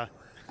 but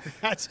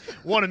that's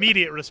one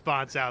immediate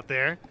response out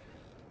there.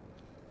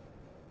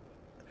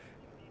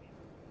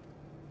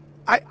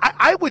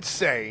 I would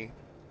say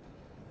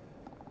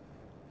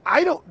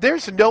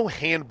there's no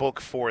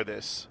handbook for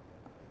this,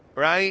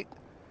 right?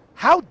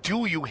 How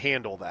do you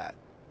handle that?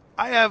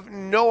 I have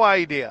no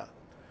idea.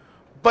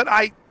 But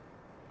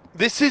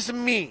this is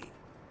me.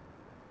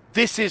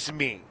 This is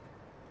me.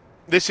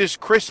 This is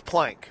Chris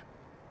Plank,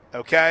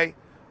 okay?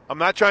 I'm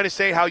not trying to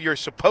say how you're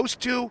supposed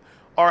to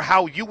or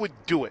how you would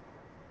do it.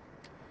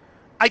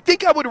 I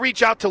think I would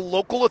reach out to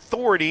local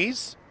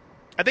authorities.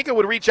 I think I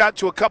would reach out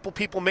to a couple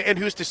people, and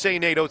who's to say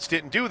Nate Oates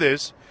didn't do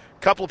this, a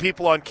couple of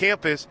people on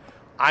campus.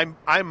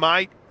 I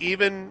might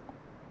even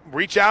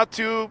reach out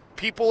to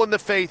people in the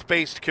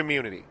faith-based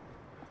community.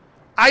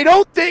 I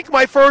don't think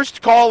my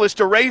first call is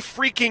to Ray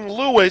freaking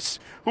Lewis,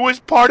 who is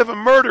part of a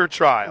murder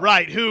trial.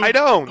 Right. I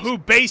don't. Who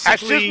basically?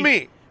 That's just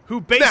me.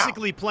 Who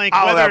basically, Plank,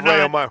 I'll whether have or not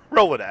Ray on my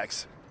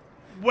Rolodex.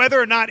 Whether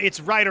or not it's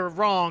right or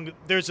wrong,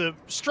 there's a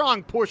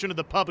strong portion of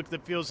the public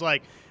that feels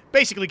like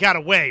basically got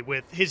away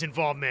with his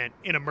involvement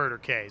in a murder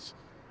case.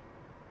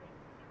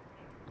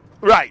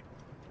 Right.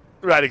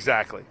 Right,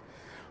 exactly.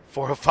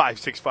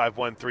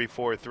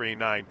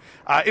 405-651-3439.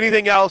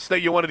 Anything else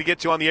that you wanted to get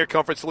to on the Air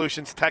Comfort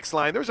Solutions text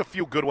line? There's a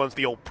few good ones,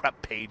 the old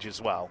prep page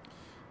as well.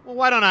 Well,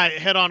 why don't I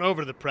head on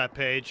over to the prep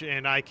page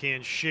and I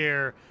can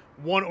share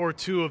one or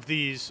two of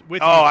these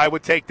with you. Oh, I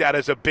would take that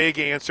as a big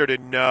answer to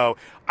no.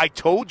 I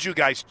told you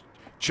guys,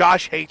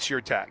 Josh hates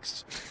your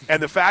texts.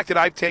 And the fact that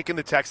I've taken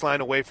the text line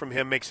away from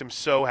him makes him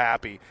so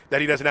happy that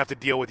he doesn't have to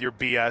deal with your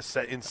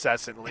BS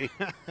incessantly.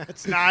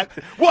 It's not.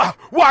 Why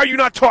are you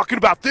not talking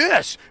about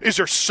this? Is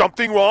there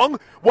something wrong?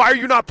 Why are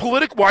you not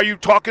political? Why are you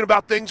talking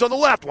about things on the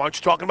left? Why aren't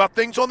you talking about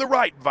things on the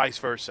right? Vice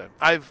versa.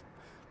 I've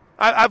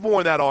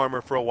worn that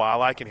armor for a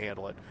while. I can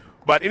handle it.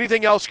 But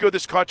anything else good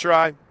that's caught your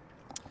eye?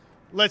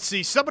 Let's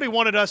see. Somebody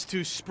wanted us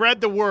to spread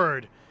the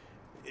word.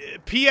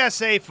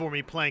 PSA for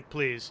me, Plank,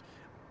 please.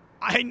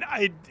 And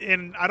I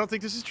don't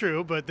think this is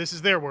true, but this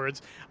is their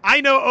words.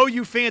 I know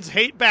OU fans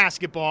hate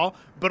basketball,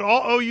 but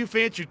all OU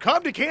fans should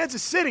come to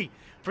Kansas City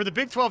for the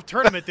Big 12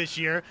 tournament this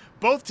year.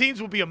 Both teams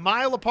will be a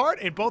mile apart,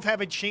 and both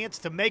have a chance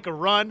to make a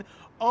run.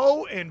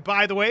 Oh, and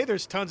by the way,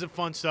 there's tons of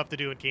fun stuff to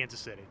do in Kansas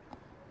City.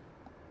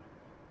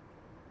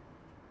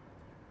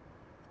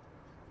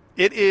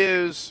 It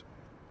is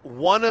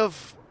one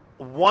of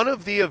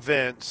the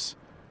events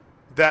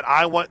that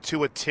I want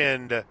to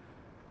attend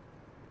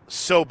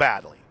so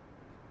badly.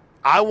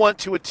 I want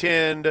to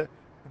attend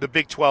the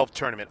Big 12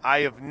 tournament.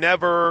 I have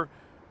never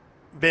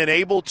been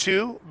able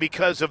to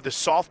because of the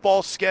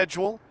softball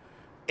schedule.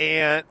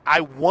 And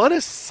I want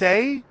to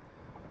say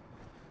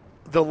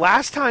the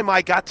last time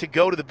I got to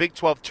go to the Big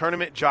 12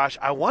 tournament, Josh,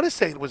 I want to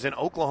say it was in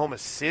Oklahoma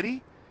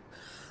City.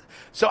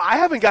 So I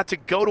haven't got to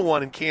go to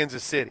one in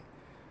Kansas City.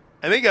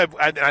 I think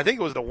it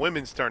was the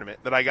women's tournament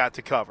that I got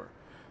to cover.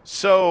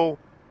 So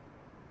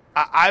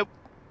I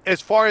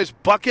as far as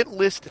bucket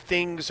list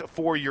things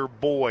for your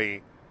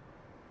boy,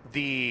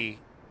 the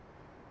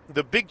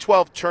Big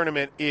 12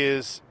 tournament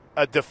is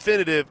a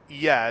definitive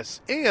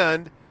yes.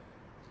 And,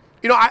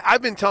 you know,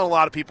 I've been telling a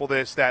lot of people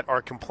this that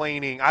are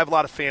complaining. I have a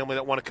lot of family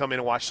that want to come in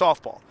and watch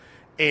softball.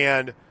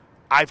 And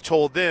I've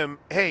told them,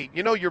 hey,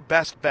 you know, your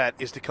best bet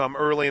is to come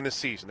early in the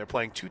season. They're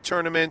playing two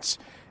tournaments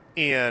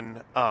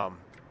in Oklahoma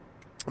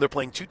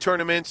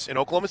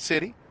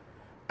City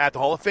at the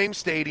Hall of Fame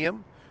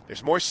Stadium.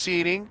 There's more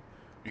seating.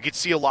 You get to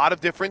see a lot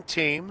of different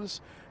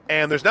teams.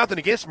 And there's nothing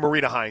against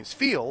Marita Hines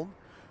Field,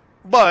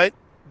 but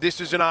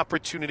this is an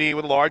opportunity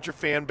with a larger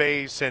fan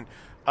base and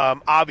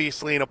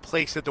obviously in a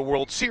place that the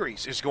World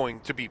Series is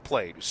going to be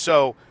played.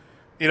 So,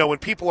 you know, when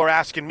people are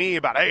asking me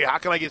about, hey, how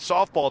can I get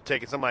softball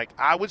tickets? I'm like,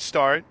 I would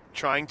start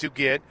trying to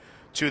get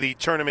to the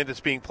tournament that's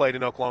being played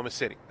in Oklahoma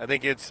City. I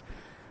think it's,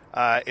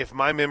 if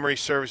my memory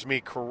serves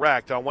me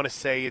correct, I want to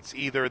say it's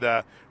either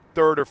the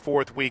third or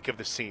fourth week of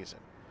the season.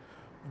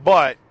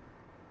 But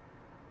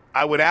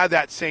I would add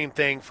that same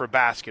thing for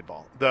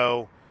basketball,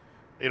 though.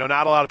 You know,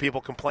 not a lot of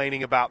people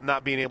complaining about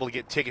not being able to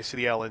get tickets to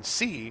the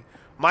LNC.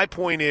 My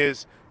point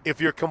is, if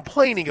you're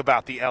complaining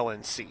about the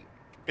LNC,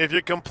 if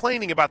you're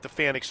complaining about the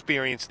fan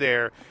experience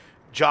there,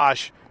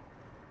 Josh,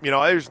 you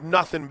know, there's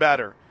nothing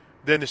better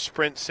than the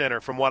Sprint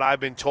Center from what I've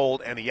been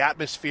told, and the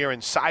atmosphere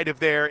inside of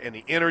there and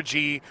the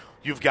energy.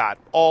 You've got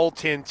all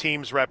 10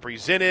 teams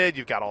represented.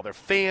 You've got all their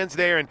fans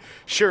there. And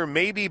sure,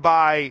 maybe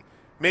by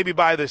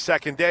the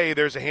second day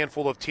there's a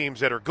handful of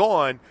teams that are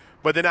gone,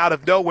 but then out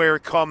of nowhere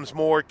comes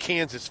more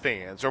Kansas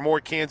fans or more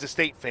Kansas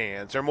State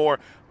fans or more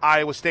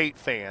Iowa State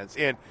fans.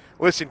 And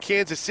listen,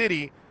 Kansas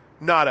City,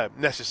 not a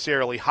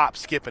necessarily hop,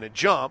 skip, and a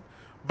jump,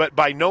 but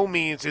by no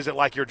means is it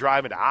like you're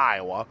driving to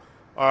Iowa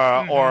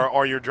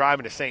or you're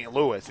driving to St.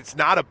 Louis. It's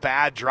not a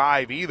bad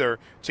drive either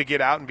to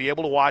get out and be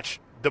able to watch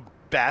the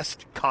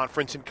best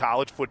conference in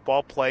college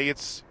football play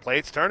its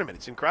tournament.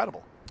 It's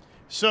incredible.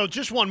 So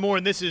just one more,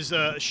 and this is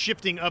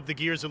shifting of the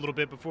gears a little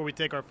bit before we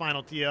take our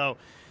final TO.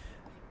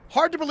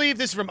 Hard to believe,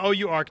 this is from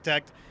OU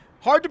Architect,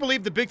 hard to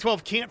believe the Big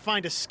 12 can't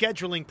find a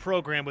scheduling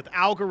program with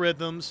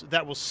algorithms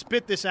that will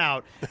spit this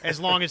out as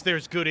long as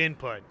there's good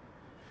input.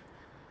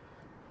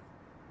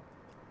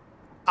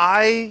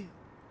 I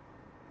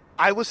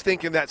was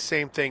thinking that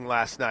same thing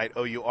last night,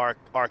 OU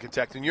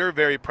Architect, and you're a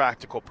very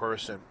practical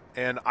person,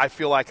 and I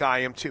feel like I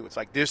am too. It's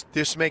like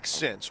this makes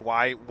sense.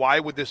 Why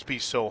would this be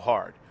so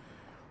hard?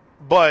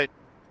 But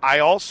I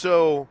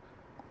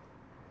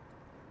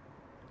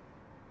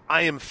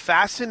am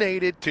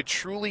fascinated to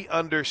truly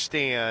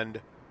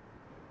understand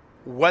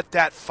what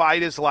that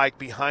fight is like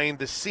behind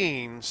the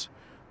scenes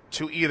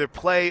to either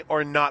play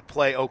or not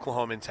play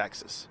Oklahoma and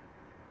Texas.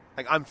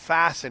 Like, I'm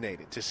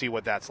fascinated to see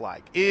what that's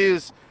like.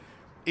 Is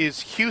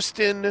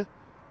Houston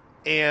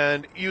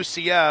and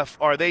UCF,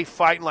 are they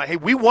fighting like, hey,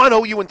 we want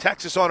OU and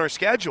Texas on our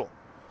schedule.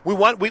 We've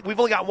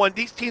only got one.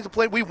 These teams have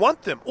played. We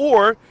want them.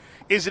 Or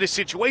is it a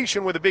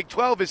situation where the Big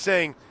 12 is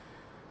saying,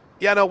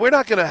 yeah, no, we're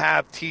not going to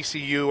have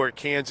TCU or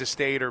Kansas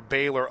State or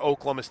Baylor,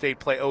 Oklahoma State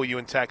play OU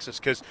and Texas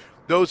because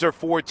those are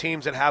four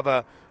teams that have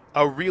a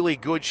really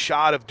good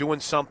shot of doing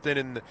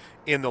something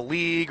in the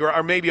league,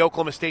 or maybe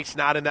Oklahoma State's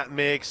not in that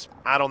mix.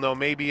 I don't know.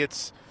 Maybe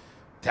it's,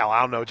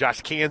 I don't know,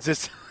 Josh,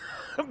 Kansas,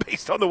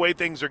 based on the way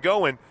things are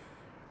going.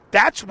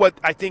 That's what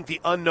I think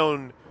the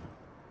unknown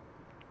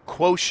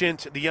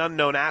quotient, the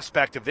unknown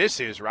aspect of this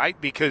is, right?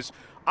 Because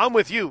I'm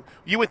with you.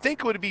 You would think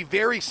it would be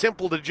very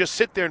simple to just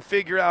sit there and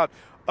figure out,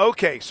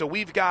 okay, so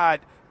we've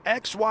got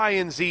X, Y,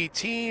 and Z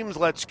teams.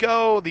 Let's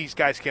go. These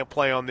guys can't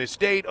play on this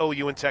date.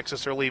 OU and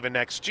Texas are leaving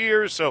next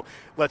year, so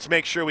let's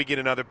make sure we get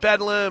another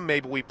Bedlam.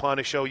 Maybe we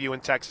punish OU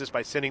and Texas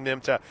by sending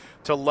them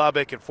to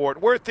Lubbock and Fort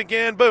Worth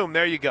again. Boom,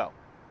 there you go.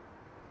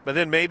 But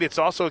then maybe it's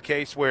also a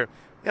case where,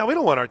 yeah, we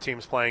don't want our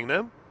teams playing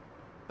them.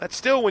 That's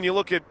still, when you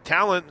look at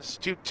talents,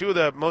 two of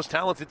the most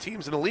talented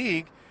teams in the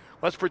league,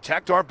 let's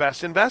protect our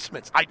best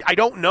investments. I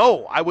don't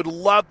know. I would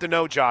love to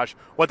know, Josh,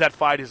 what that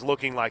fight is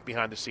looking like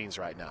behind the scenes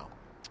right now.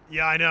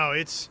 Yeah, I know.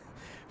 It's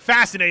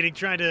fascinating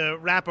trying to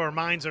wrap our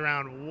minds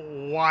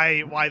around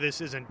why this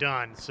isn't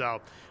done.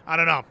 So, I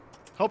don't know.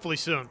 Hopefully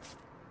soon.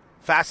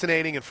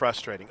 Fascinating and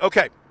frustrating.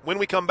 Okay, when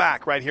we come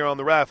back right here on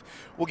The Ref,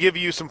 we'll give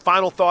you some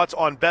final thoughts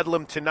on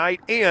Bedlam tonight.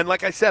 And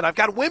like I said, I've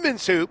got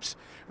women's hoops.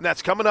 And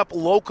that's coming up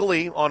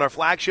locally on our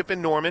flagship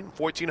in Norman,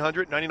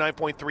 1400,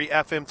 99.3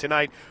 FM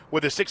tonight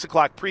with a 6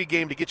 o'clock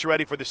pregame to get you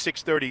ready for the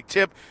 6:30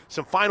 tip.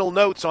 Some final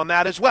notes on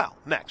that as well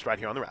next right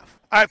here on The Ref.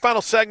 All right,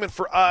 final segment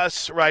for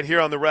us right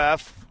here on The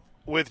Ref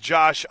with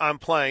Josh on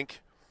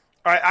Plank.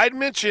 All right, I'd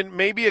mentioned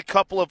maybe a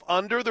couple of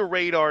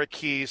under-the-radar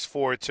keys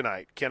for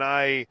tonight. Can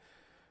I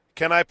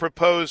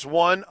propose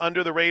one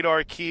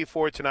under-the-radar key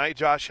for tonight,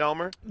 Josh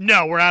Helmer?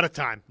 No, we're out of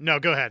time. No,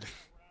 go ahead.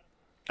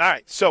 All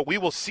right, so we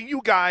will see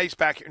you guys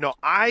back here. No,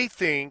 I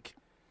think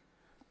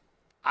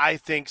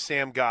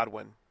Sam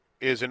Godwin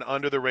is an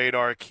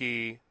under-the-radar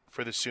key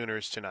for the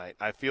Sooners tonight.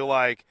 I feel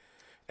like,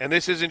 and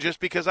this isn't just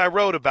because I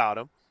wrote about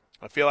him,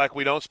 I feel like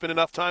we don't spend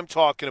enough time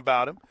talking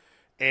about him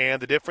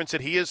and the difference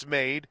that he has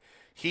made.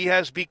 He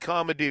has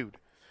become a dude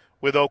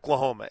with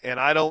Oklahoma, and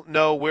I don't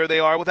know where they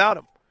are without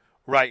him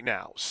right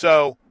now.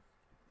 So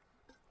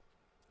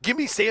give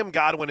me Sam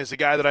Godwin as a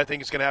guy that I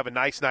think is going to have a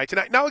nice night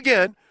tonight. Now,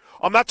 again,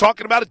 I'm not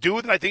talking about a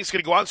dude that I think is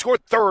going to go out and score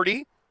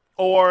 30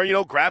 or,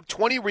 grab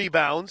 20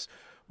 rebounds.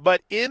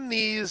 But in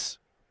these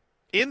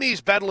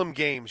Bedlam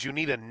games, you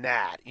need a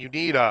gnat. You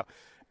need an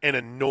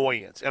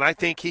annoyance. And I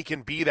think he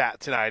can be that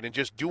tonight and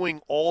just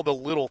doing all the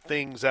little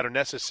things that are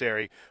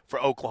necessary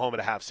for Oklahoma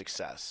to have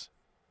success.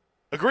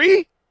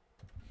 Agree?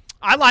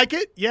 I like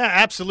it. Yeah,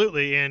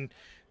 absolutely. And,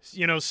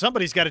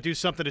 somebody's got to do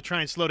something to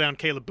try and slow down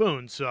Caleb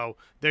Boone. So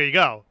there you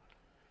go.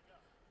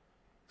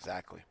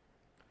 Exactly.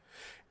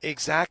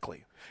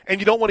 And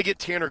you don't want to get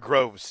Tanner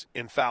Groves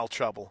in foul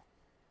trouble,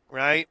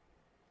 right?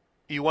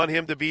 You want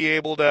him to be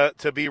able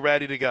to be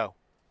ready to go.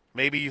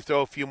 Maybe you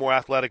throw a few more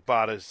athletic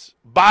bodies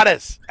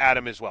at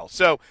him as well.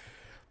 So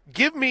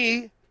give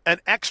me an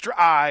extra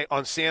eye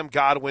on Sam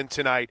Godwin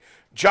tonight.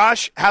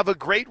 Josh, have a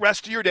great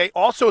rest of your day.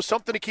 Also,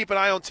 something to keep an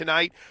eye on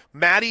tonight.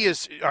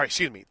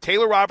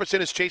 Taylor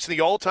Robertson is chasing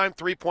the all-time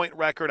three-point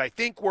record. I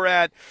think we're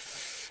at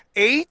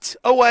 8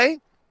 away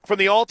from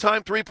the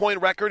all-time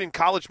three-point record in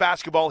college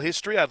basketball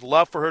history. I'd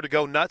love for her to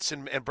go nuts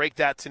and break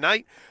that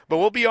tonight. But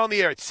we'll be on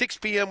the air at 6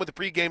 p.m. with the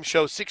pregame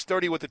show,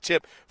 6:30 with the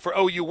tip for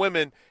OU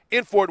women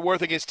in Fort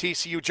Worth against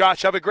TCU.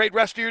 Josh, have a great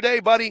rest of your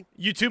day, buddy.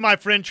 You too, my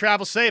friend.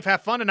 Travel safe.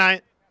 Have fun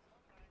tonight.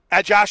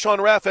 At Josh on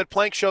Ref, at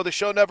Plank Show, the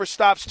show never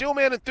stops.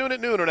 Steelman and Thune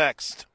at noon are next.